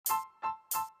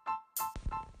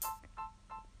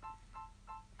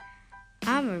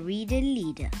I'm a reader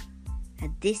leader,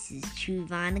 and this is True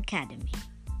Vine Academy.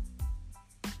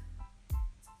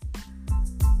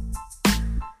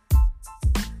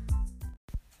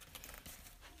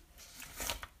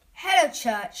 Hello,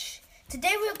 church.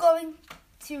 Today we're going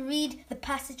to read the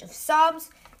passage of Psalms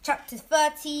chapter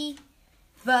 30,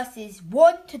 verses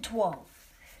 1 to 12.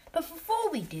 But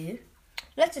before we do,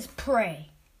 let us pray.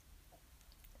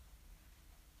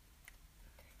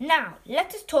 Now,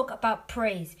 let us talk about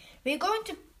praise. We're going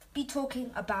to be talking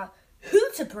about who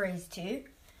to praise to,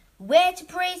 where to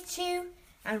praise to,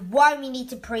 and why we need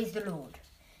to praise the Lord.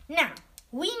 Now,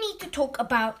 we need to talk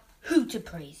about who to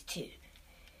praise to.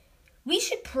 We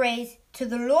should praise to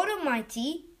the Lord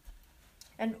Almighty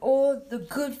and all the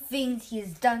good things He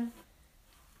has done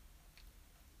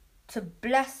to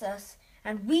bless us.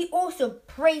 And we also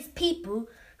praise people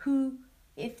who,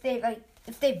 if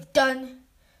they've done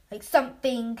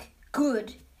something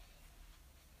good,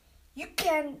 you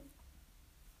can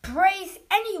praise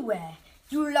anywhere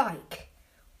you like.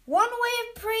 One way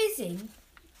of praising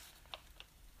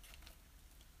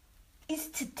is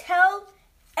to tell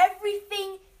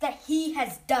everything that He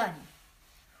has done.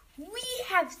 We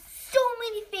have so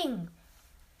many things,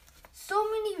 so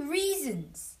many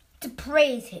reasons to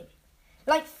praise Him,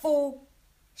 like for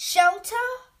shelter,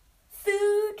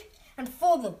 food, and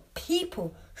for the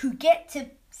people who get to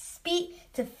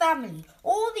speak to family.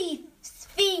 All these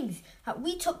things that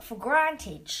we took for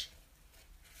granted,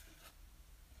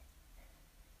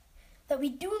 that we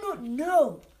do not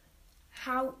know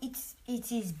how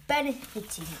it is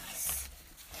benefiting us.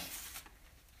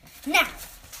 Now,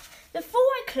 before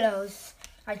I close,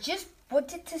 I just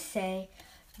wanted to say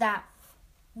that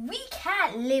we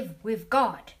can't live with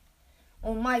God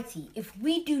Almighty if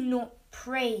we do not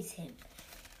praise Him.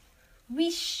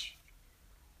 We should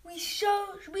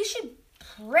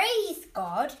praise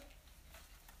God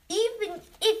even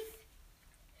if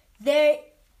there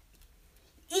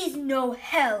is no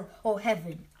hell or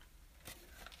heaven.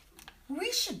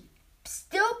 We should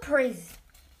still praise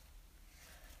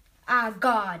our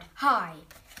God high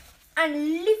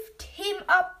and lift Him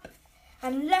up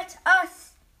and let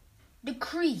us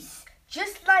decrease,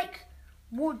 just like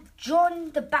what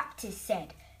John the Baptist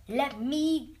said, let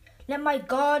my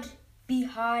God be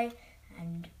high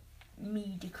and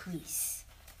me decrease.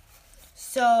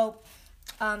 So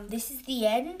this is the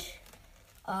end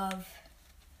of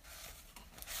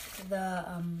the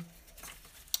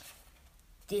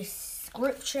this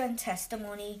scripture and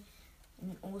testimony,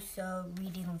 and also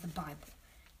reading of the Bible.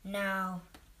 Now,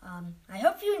 I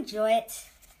hope you enjoy it,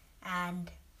 and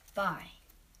bye.